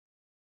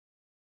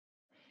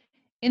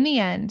In the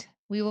end,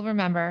 we will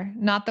remember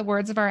not the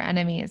words of our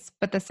enemies,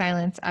 but the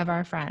silence of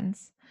our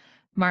friends.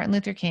 Martin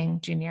Luther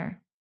King Jr.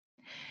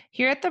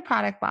 Here at The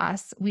Product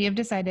Boss, we have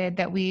decided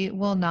that we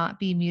will not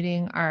be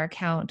muting our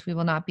account. We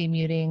will not be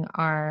muting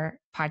our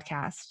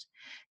podcast.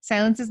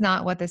 Silence is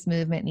not what this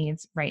movement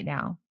needs right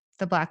now,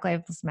 the Black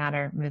Lives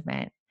Matter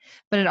movement,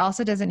 but it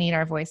also doesn't need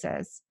our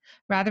voices.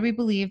 Rather, we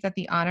believe that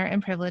the honor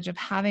and privilege of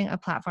having a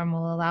platform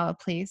will allow a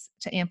place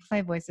to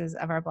amplify voices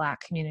of our Black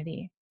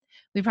community.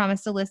 We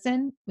promise to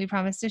listen. We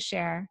promise to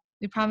share.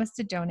 We promise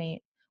to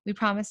donate. We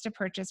promise to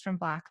purchase from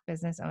Black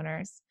business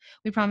owners.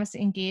 We promise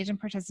to engage and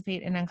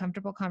participate in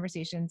uncomfortable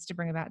conversations to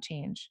bring about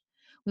change.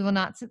 We will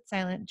not sit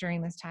silent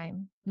during this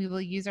time. We will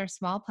use our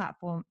small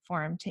platform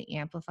to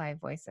amplify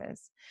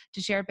voices,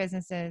 to share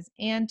businesses,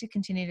 and to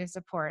continue to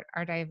support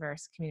our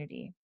diverse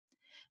community.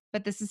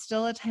 But this is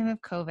still a time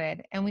of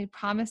COVID, and we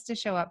promise to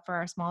show up for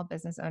our small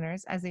business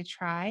owners as they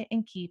try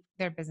and keep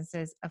their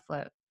businesses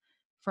afloat.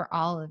 For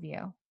all of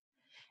you.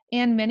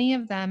 And many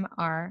of them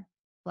are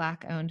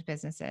Black-owned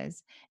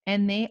businesses,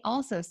 and they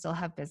also still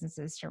have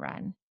businesses to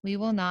run. We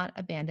will not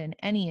abandon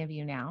any of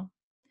you now.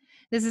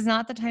 This is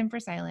not the time for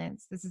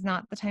silence. This is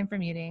not the time for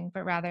muting,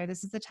 but rather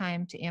this is the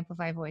time to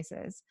amplify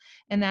voices.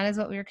 And that is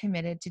what we are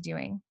committed to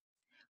doing.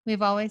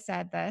 We've always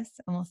said this,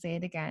 and we'll say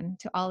it again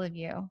to all of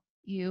you.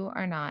 You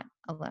are not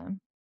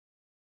alone.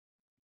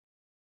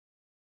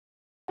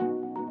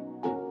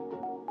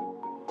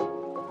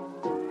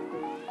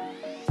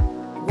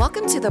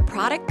 Welcome to the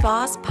Product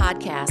Boss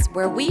Podcast,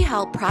 where we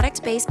help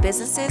product-based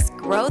businesses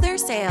grow their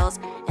sales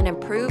and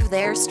improve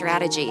their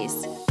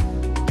strategies.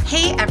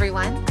 Hey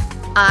everyone,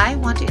 I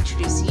want to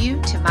introduce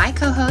you to my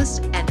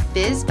co-host and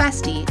biz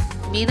bestie,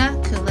 Mina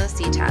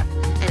Kunlo-Sitep,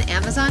 an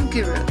Amazon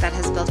guru that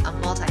has built a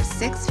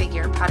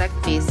multi-six-figure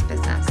product-based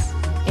business.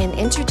 And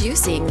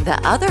introducing the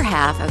other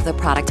half of the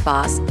Product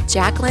Boss,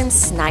 Jacqueline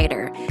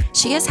Snyder.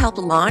 She has helped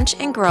launch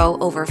and grow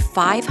over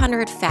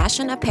 500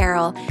 fashion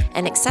apparel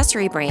and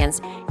accessory brands,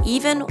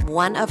 even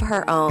one of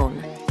her own.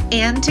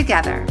 And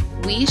together,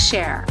 we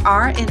share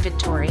our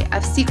inventory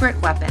of secret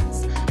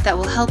weapons that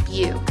will help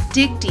you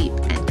dig deep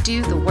and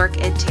do the work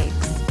it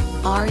takes.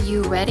 Are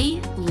you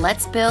ready?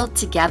 Let's build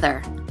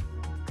together.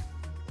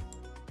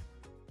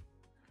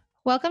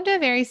 Welcome to a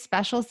very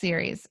special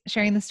series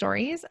sharing the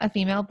stories of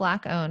female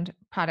Black-owned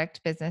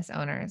product business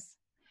owners.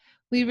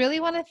 We really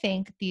want to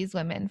thank these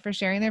women for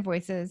sharing their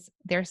voices,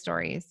 their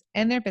stories,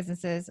 and their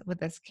businesses with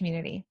this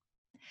community.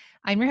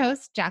 I'm your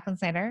host, Jacqueline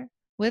Snyder,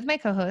 with my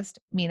co-host,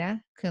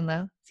 Mina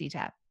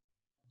Kunlo-Sitep.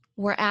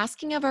 We're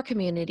asking of our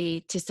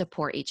community to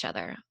support each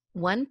other.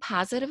 One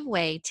positive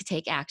way to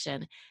take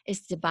action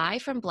is to buy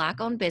from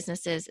Black-owned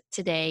businesses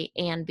today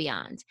and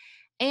beyond.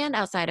 And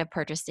outside of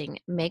purchasing,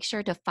 make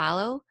sure to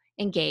follow,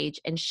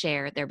 engage, and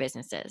share their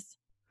businesses.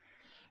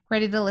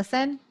 Ready to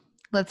listen?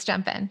 Let's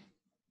jump in.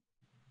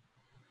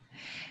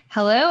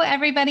 Hello,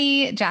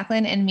 everybody.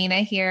 Jacqueline and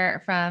Mina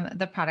here from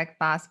the Product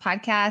Boss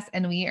Podcast,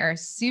 and we are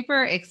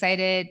super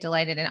excited,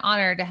 delighted, and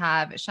honored to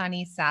have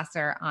Shaunice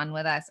Sasser on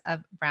with us of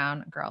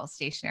Brown Girl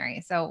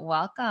Stationery. So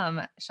welcome,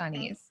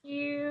 Shaunice. Thank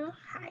you.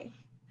 Hi.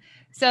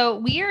 So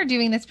we are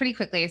doing this pretty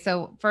quickly.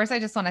 So first, I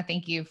just want to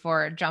thank you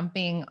for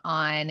jumping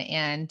on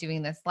and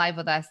doing this live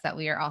with us that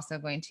we are also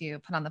going to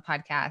put on the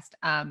podcast.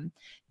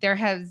 There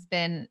has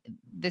been,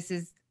 this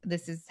is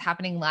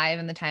happening live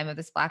in the time of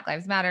this Black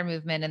Lives Matter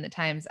movement and the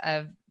times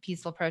of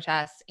peaceful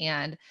protests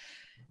and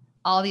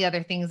all the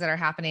other things that are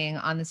happening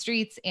on the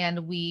streets.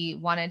 And we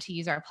wanted to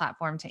use our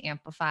platform to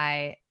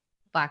amplify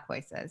Black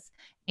voices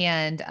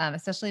and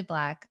especially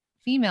Black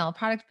female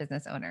product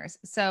business owners.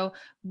 So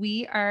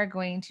we are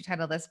going to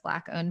title this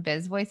Black-owned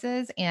biz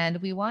voices. And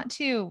we want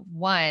to,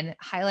 one,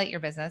 highlight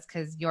your business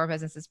because your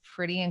business is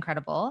pretty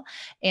incredible.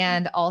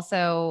 And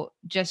also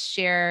just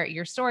share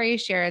your story,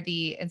 share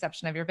the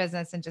inception of your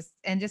business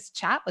and just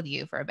chat with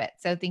you for a bit.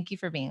 So thank you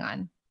for being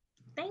on.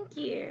 Thank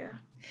you.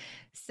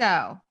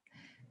 So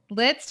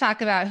let's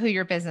talk about who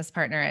your business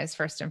partner is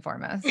first and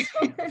foremost.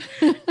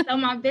 So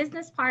my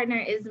business partner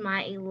is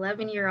my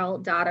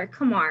 11-year-old daughter,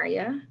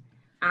 Kamaria.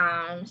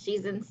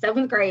 She's in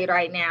 7th grade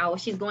right now.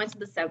 She's going to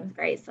the 7th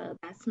grade. So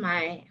that's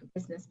my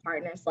business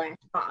partner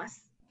 /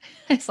 boss.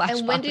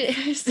 And when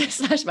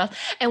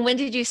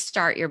did you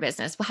start your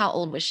business? Well, how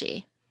old was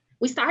she?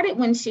 We started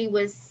when she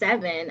was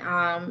 7.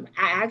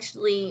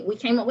 We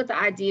came up with the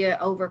idea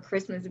over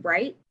Christmas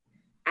break.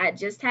 I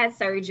just had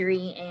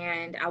surgery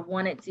and I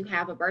wanted to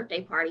have a birthday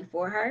party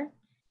for her.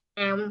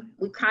 And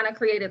we kind of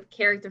created a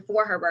character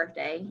for her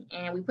birthday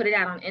and we put it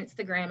out on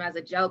Instagram as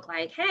a joke,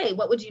 like, hey,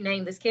 what would you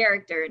name this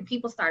character? And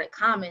people started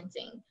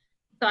commenting.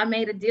 So I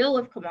made a deal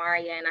with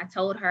Kamaria and I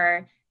told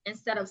her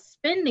instead of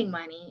spending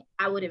money,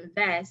 I would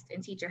invest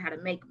and teach her how to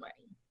make money.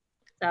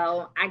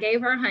 So I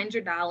gave her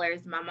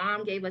 $100. My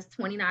mom gave us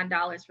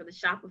 $29 for the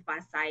Shopify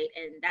site.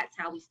 And that's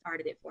how we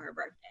started it for her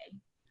birthday.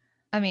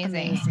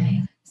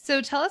 Amazing.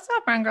 So tell us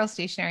about Brown Girl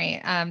Stationery,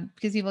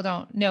 because people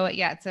don't know it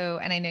yet. So,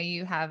 and I know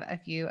you have a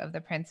few of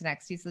the prints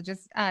next to you. So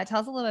just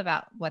tell us a little bit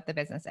about what the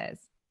business is.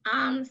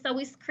 So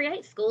we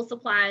create school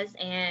supplies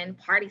and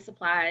party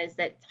supplies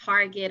that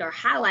target or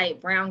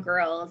highlight brown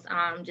girls.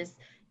 Just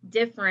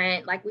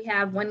different. Like we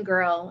have one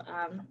girl.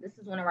 This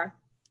is one of our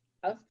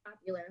most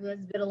popular, who has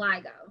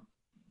vitiligo.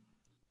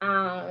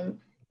 Um,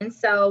 and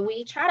so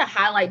we try to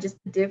highlight just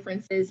the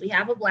differences. We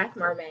have a Black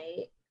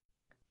mermaid,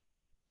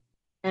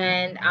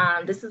 and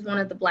this is one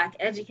of the Black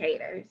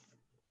educators.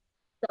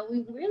 So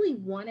we really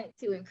wanted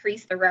to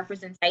increase the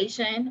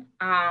representation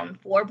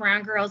for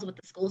brown girls with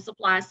the school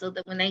supplies so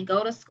that when they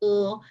go to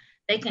school,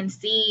 they can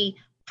see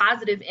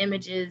positive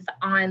images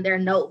on their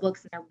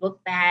notebooks and their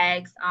book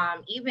bags.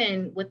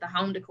 Even with the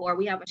home decor,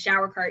 we have a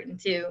shower curtain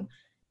too.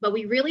 But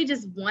we really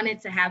just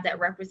wanted to have that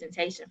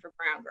representation for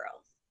brown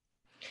girls.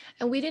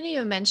 And we didn't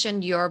even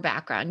mention your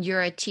background.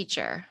 You're a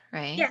teacher,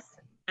 right? Yes,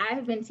 I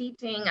have been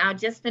teaching. I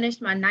just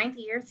finished my ninth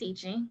year of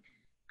teaching.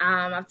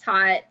 I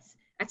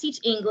teach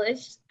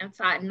English. I've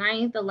taught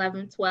ninth,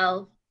 11th,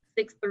 12th,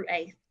 6th through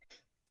 8th.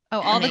 Oh,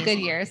 all the good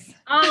Amazing. years.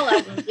 All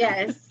of them,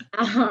 yes.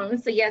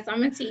 So yes,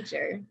 I'm a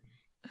teacher.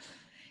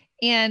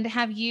 And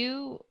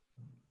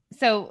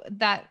so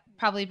that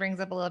probably brings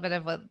up a little bit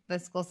of what the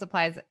school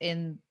supplies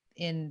in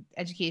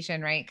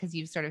education, right? Because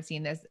you've sort of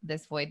seen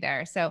this void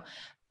there. So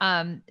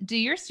do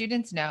your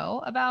students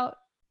know about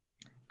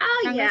Oh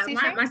Brown Girl yeah,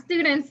 Stationery?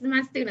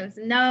 my students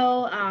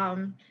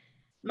know.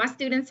 My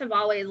students have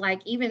always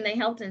even they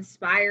helped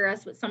inspire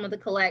us with some of the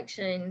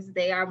collections.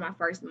 They are my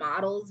first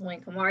models when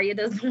Kamaria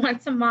doesn't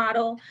want to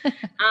model.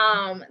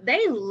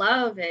 They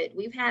love it.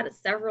 We've had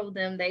several of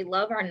them. They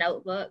love our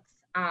notebooks.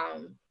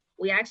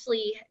 We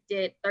actually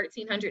did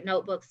 1,300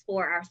 notebooks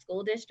for our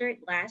school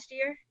district last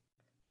year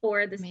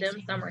for the STEM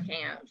Amazing. summer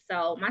camp.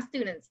 So my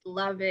students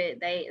love it.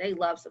 They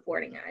love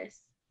supporting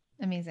us.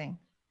 Amazing.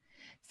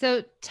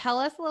 So tell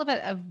us a little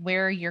bit of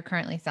where you're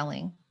currently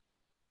selling.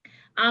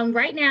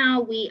 Right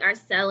now we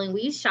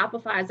use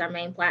Shopify as our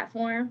main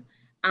platform.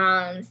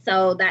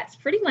 So that's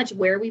pretty much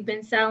where we've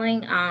been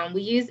selling.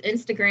 We use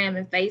Instagram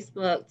and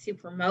Facebook to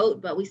promote,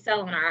 but we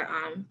sell on our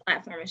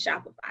platform in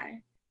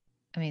Shopify.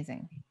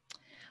 Amazing.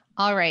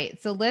 All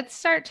right. So let's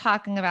start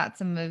talking about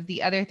some of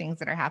the other things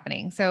that are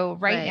happening. So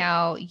right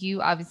now,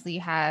 you obviously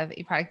have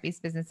a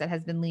product-based business that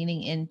has been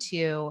leaning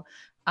into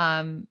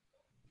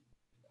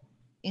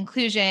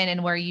inclusion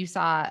and where you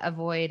saw a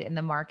void in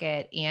the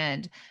market.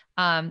 And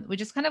we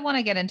just kind of want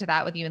to get into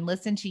that with you and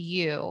listen to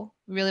you.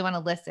 We really want to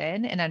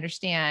listen and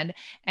understand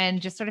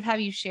and just sort of have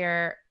you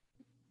share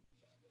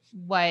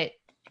what,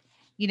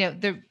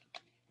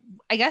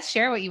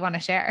 share what you want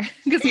to share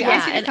because we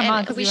asked you to come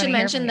on because we should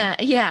mention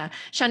that. Yeah.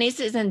 Shaunice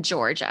is in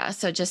Georgia.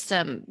 So just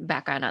some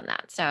background on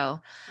that.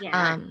 So,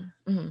 yeah,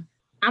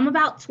 I'm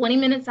about 20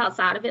 minutes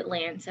outside of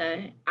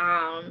Atlanta.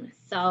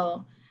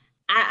 So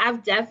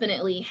I've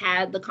definitely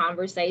had the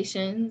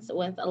conversations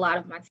with a lot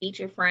of my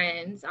teacher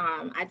friends.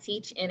 I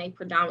teach in a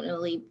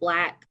predominantly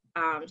Black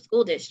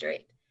school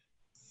district.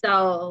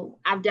 So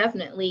I've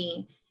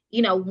definitely,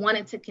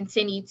 wanted to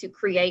continue to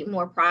create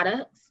more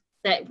products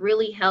that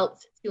really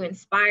helped to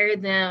inspire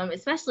them,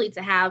 especially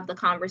to have the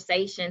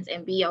conversations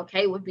and be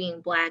okay with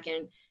being Black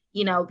and,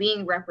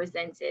 being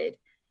represented.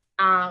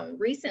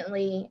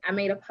 Recently, I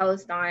made a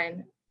post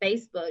on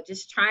Facebook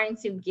just trying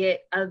to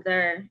get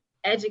other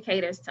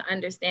educators to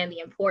understand the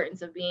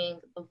importance of being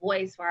the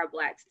voice for our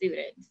Black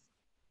students.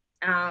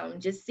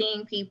 Just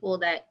seeing people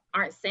that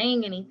aren't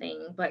saying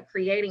anything, but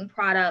creating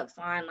products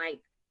on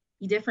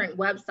different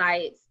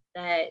websites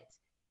that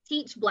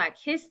teach Black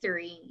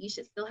history, you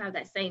should still have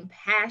that same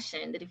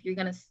passion that if you're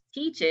going to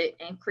teach it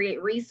and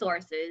create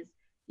resources,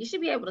 you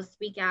should be able to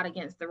speak out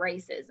against the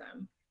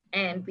racism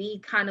and be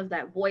kind of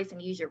that voice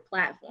and use your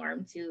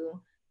platform to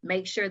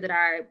make sure that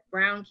our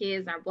brown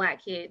kids and our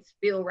Black kids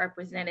feel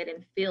represented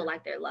and feel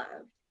like they're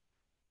loved.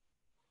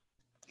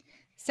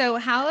 So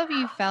how have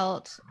you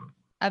felt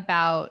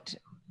about,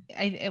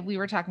 we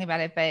were talking about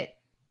it, but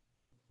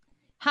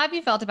how have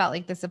you felt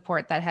about the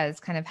support that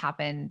has kind of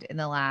happened in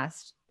the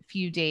last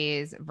few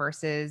days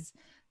versus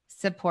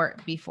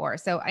support before?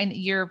 So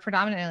you're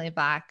predominantly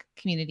Black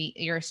community,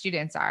 your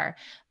students are.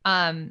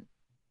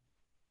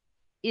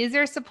 Is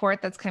there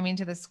support that's coming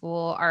to the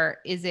school, or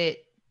is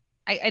it,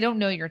 I don't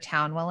know your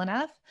town well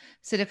enough.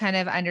 So to kind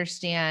of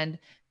understand,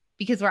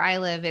 because where I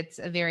live, it's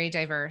a very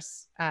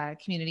diverse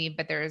community,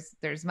 but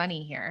there's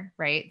money here,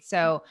 right?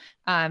 So,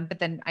 but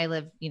then I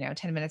live,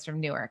 10 minutes from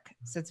Newark.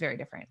 So it's very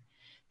different.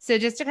 So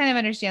just to kind of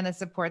understand the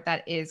support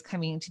that is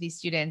coming to these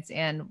students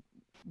and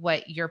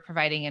what you're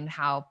providing and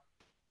how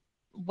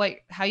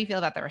you feel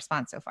about the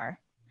response so far.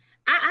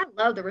 I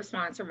love the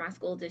response from my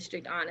school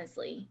district,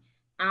 honestly.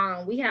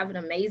 We have an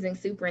amazing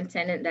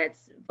superintendent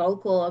that's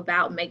vocal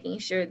about making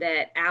sure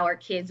that our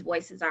kids'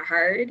 voices are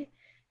heard,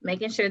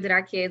 making sure that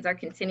our kids are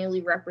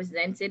continually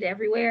represented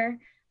everywhere.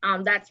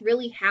 That's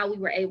really how we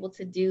were able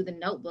to do the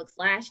notebooks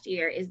last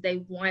year. Is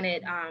they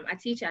wanted, I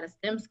teach at a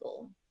STEM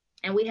school,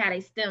 and we had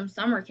a STEM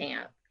summer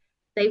camp.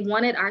 They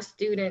wanted our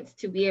students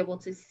to be able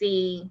to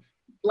see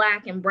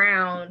Black and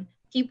brown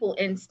people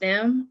in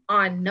STEM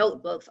on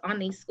notebooks, on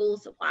these school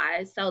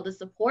supplies. So the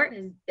support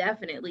is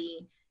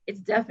definitely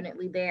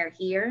there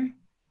here.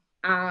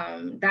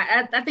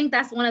 I think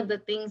that's one of the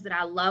things that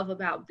I love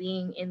about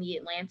being in the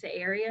Atlanta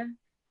area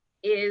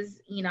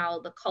is,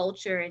 the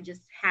culture and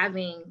just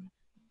having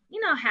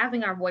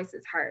our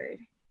voices heard.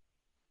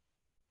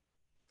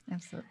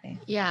 Absolutely.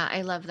 Yeah,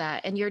 I love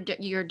that. And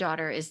your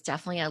daughter is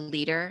definitely a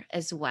leader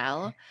as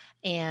well,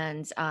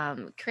 and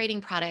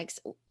creating products.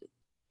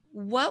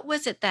 What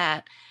was it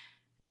that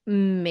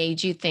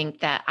made you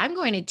think that I'm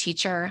going to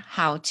teach her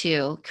how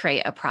to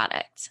create a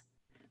product?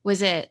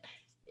 Was it,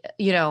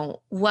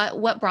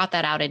 what brought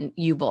that out in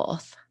you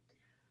both?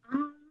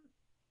 Um,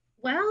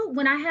 well,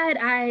 when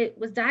I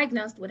was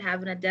diagnosed with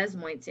having a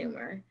desmoid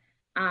tumor,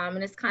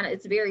 and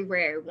it's very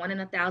rare. 1 in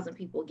 1,000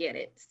 people get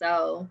it.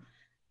 So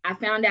I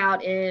found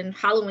out in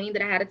Halloween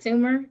that I had a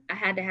tumor. I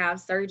had to have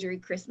surgery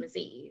Christmas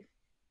Eve.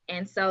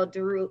 And so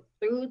through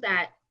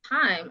that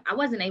time, I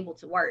wasn't able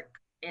to work.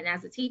 And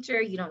as a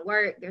teacher, you don't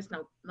work, there's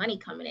no money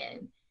coming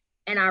in.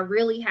 And I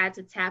really had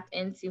to tap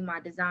into my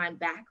design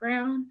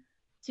background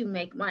to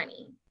make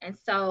money. And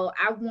so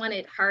I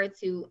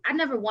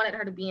never wanted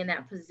her to be in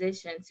that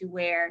position to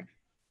where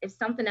if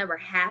something ever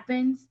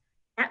happens,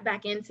 tap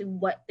back into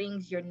what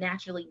things you're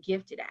naturally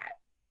gifted at.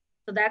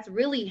 So that's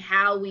really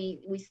how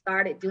we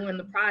started doing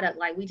the product.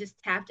 Like we just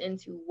tapped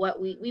into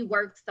what we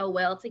worked so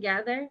well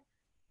together,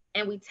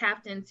 and we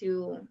tapped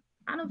into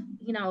kind of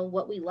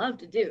what we love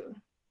to do.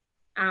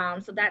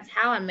 So that's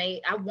how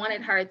I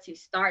wanted her to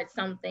start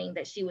something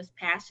that she was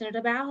passionate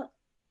about,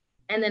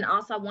 and then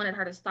also I wanted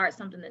her to start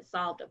something that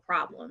solved a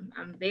problem.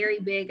 I'm very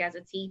big as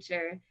a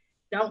teacher.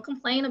 Don't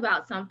complain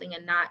about something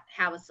and not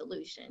have a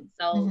solution.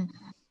 So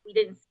we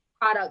didn't see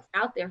products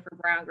out there for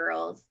brown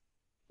girls.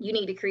 You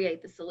need to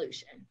create the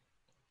solution.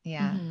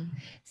 Yeah.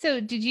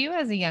 So did you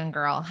as a young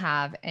girl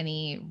have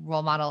any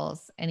role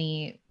models,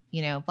 any,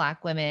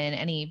 Black women,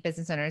 any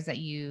business owners that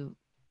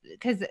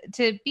because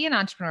to be an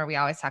entrepreneur, we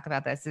always talk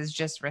about this, is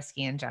just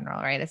risky in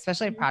general, right?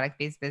 Especially a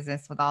product-based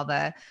business with all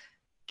the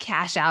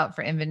cash out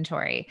for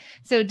inventory.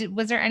 So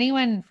was there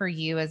anyone for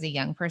you as a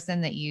young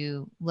person that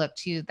you looked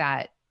to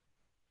that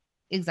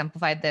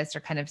exemplified this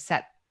or kind of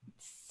set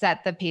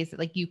the pace that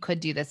like you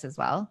could do this as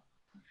well?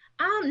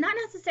 Not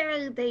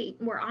necessarily they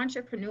were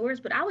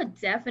entrepreneurs, but I would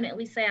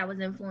definitely say I was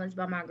influenced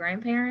by my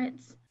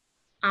grandparents.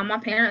 My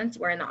parents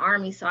were in the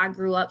Army, so I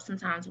grew up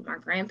sometimes with my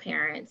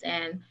grandparents.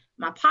 And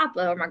my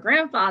papa or my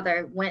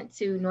grandfather went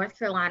to North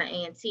Carolina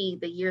A&T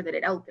the year that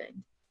it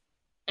opened.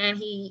 And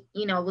he,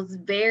 was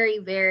very,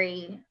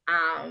 very,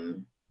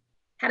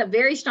 had a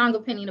very strong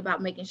opinion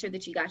about making sure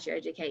that you got your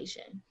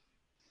education.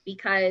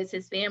 Because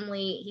his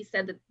family, he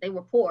said that they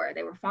were poor,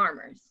 they were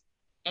farmers.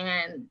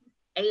 And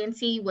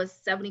A&T was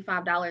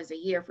 $75 a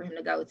year for him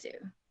to go to.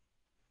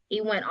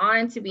 He went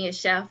on to be a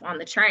chef on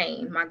the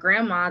train. My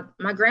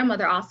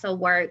grandmother also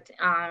worked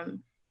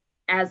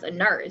as a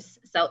nurse.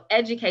 So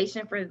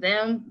education for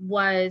them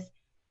was,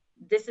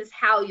 this is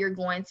how you're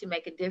going to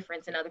make a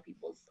difference in other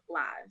people's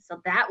lives.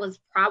 So that was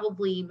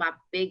probably my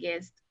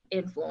biggest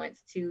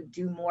influence to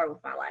do more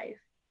with my life.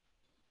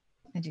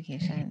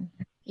 Education.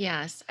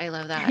 Yes, I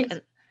love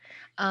that.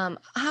 And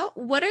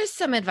what are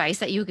some advice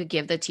that you could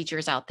give the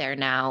teachers out there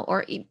now,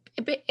 or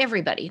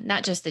everybody,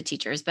 not just the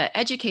teachers, but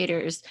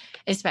educators,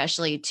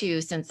 especially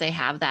too, since they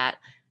have that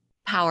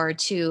power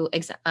to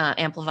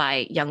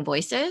amplify young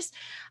voices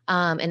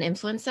and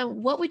influence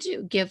them? What would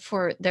you give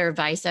for their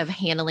advice of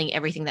handling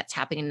everything that's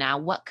happening now?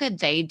 What could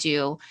they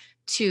do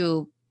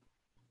to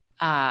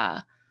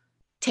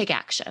take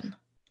action?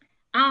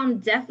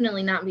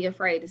 Definitely not be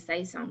afraid to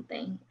say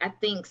something. I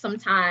think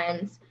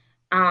sometimes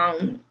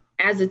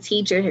as a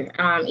teacher,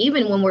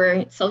 even when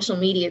we're social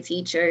media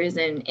teachers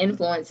and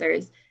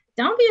influencers,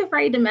 don't be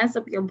afraid to mess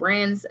up your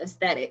brand's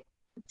aesthetic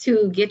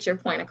to get your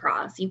point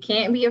across. You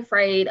can't be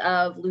afraid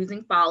of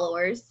losing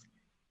followers.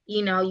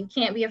 You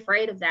can't be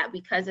afraid of that,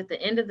 because at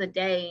the end of the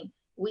day,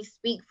 we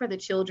speak for the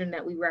children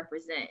that we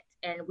represent,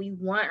 and we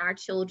want our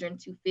children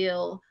to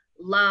feel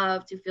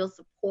loved, to feel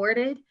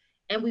supported,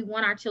 and we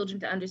want our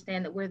children to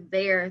understand that we're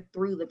there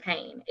through the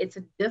pain. It's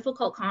a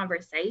difficult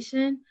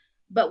conversation,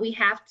 but we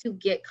have to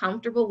get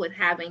comfortable with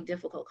having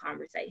difficult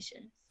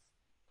conversations.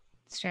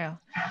 It's true.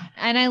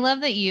 And I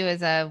love that you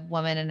as a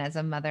woman and as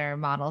a mother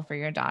model for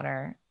your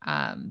daughter,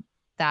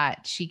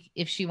 that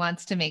if she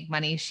wants to make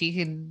money, she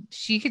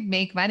could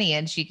make money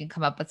and she can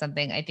come up with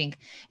something. I think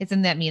it's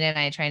something that Mina and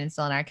I try and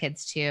instill in our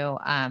kids too.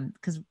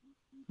 Cause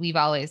we've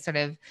always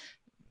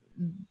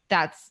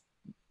that's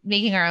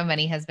making our own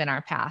money has been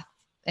our path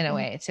in a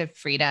way to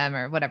freedom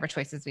or whatever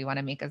choices we want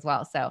to make as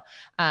well. So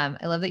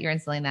I love that you're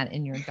instilling that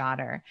in your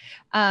daughter.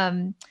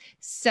 And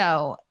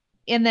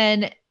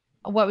then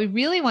what we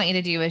really want you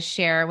to do is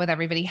share with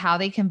everybody how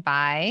they can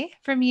buy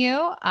from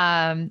you.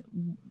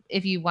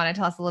 If you want to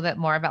tell us a little bit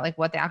more about like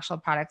what the actual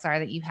products are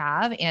that you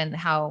have and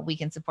how we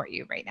can support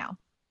you right now.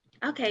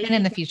 Okay. And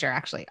in the future,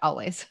 actually,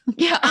 always.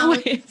 Yeah,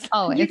 always.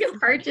 Always. You can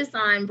purchase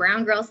on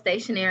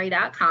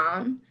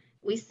browngirlstationery.com.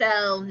 We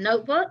sell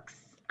notebooks.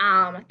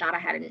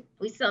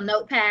 We sell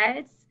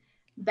notepads,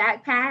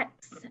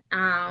 backpacks,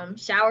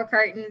 shower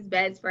curtains,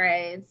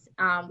 bedspreads.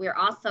 We're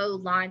also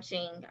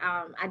launching,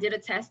 I did a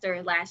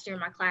tester last year in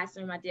my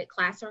classroom. I did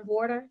classroom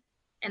border.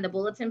 and the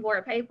bulletin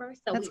board paper.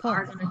 So That's we cool.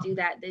 are going to do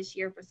that this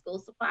year for school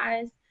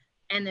supplies,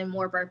 and then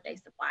more birthday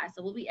supplies.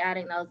 So we'll be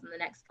adding those in the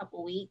next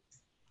couple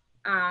weeks.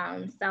 So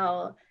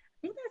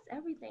I think that's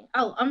everything.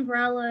 Oh,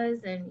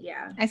 umbrellas and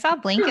yeah. I saw a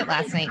blanket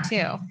last night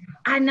too.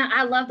 I know.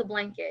 I love the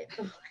blanket.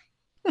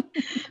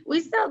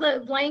 We sell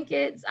the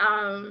blankets.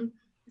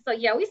 So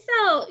yeah, we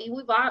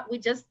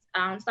just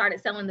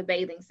started selling the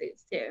bathing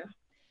suits too.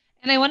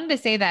 And I wanted to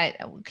say that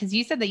because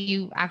you said that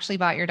you actually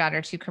bought your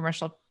daughter 2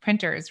 commercial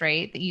printers,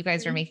 right? That you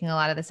guys are making a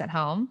lot of this at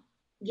home.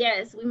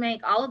 Yes, we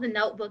make all of the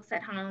notebooks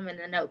at home and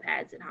the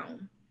notepads at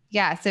home.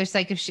 Yeah. So it's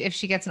like if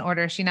she gets an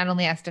order, she not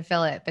only has to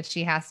fill it, but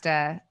she has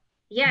to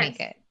make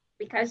it.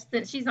 Because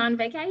since she's on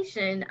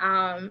vacation,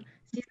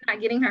 she's not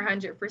getting her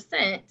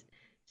 100%.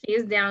 She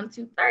is down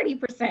to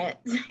 30%.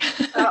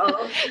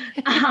 So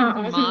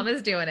Mom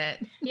is doing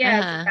it.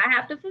 Yeah, I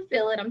have to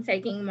fulfill it. I'm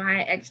taking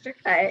my extra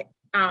cut.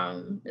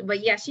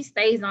 But yeah, she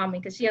stays on me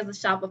because she has a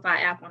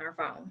Shopify app on her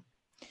phone.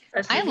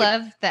 So I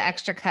love the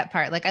extra cut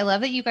part. Like, I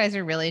love that you guys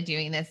are really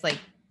doing this like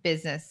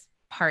business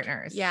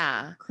partners.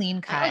 Yeah.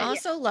 Clean cut. I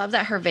also love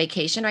that her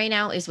vacation right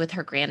now is with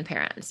her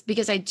grandparents,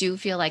 because I do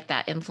feel like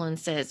that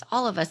influences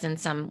all of us in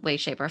some way,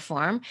 shape, or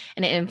form.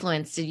 And it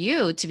influenced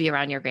you to be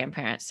around your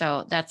grandparents.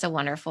 So that's a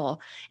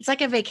wonderful, it's like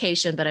a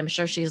vacation, but I'm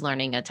sure she's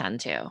learning a ton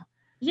too.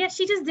 Yeah,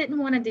 she just didn't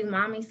want to do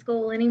mommy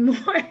school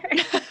anymore.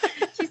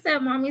 She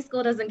said mommy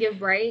school doesn't give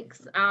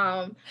breaks.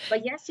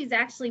 But yes, she's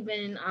actually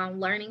been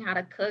learning how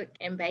to cook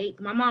and bake.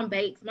 My mom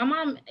bakes. My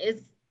mom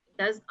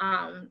does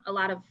a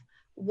lot of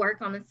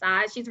work on the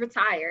side. She's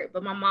retired,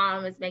 but my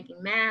mom is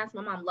making masks.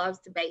 My mom loves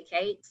to bake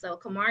cakes. So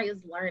Kamari is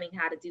learning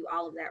how to do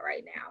all of that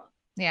right now.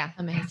 Yeah.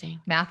 Amazing.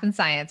 Math and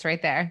science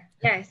right there.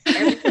 Yes,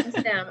 everything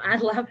STEM. I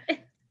love it.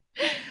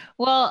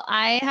 Well,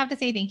 I have to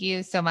say thank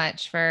you so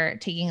much for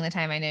taking the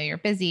time. I know you're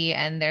busy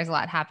and there's a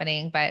lot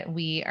happening, but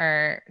we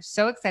are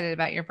so excited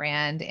about your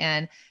brand.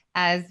 And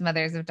as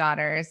mothers of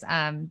daughters,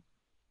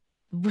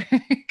 we're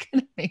going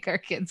to make our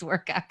kids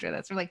work after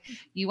this. We're like,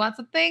 you want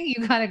something?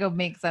 You got to go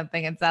make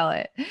something and sell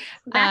it.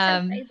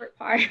 That's my favorite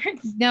part.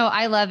 No,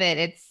 I love it.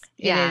 It's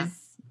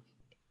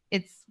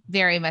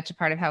very much a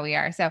part of how we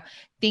are. So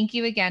thank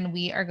you again.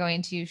 We are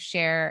going to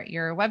share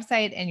your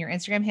website and your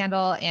Instagram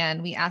handle.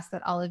 And we ask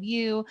that all of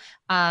you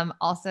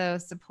also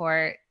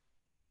support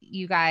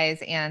you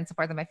guys and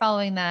support them by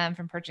following them,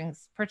 from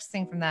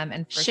purchasing from them,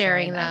 and for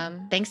sharing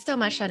them. Thanks so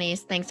much, Shaunice.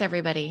 Thanks,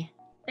 everybody.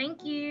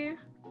 Thank you.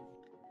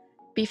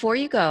 Before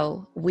you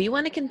go, we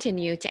want to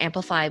continue to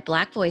amplify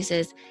Black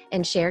voices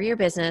and share your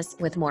business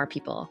with more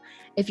people.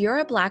 If you're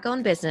a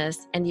Black-owned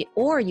business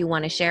or you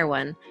want to share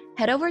one,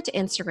 head over to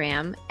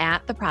Instagram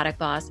at The Product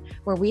Boss,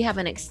 where we have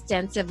an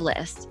extensive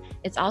list.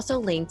 It's also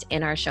linked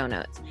in our show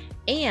notes.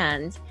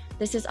 And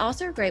this is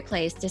also a great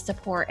place to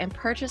support and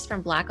purchase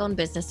from Black-owned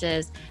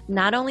businesses,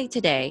 not only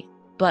today,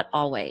 but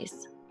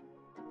always.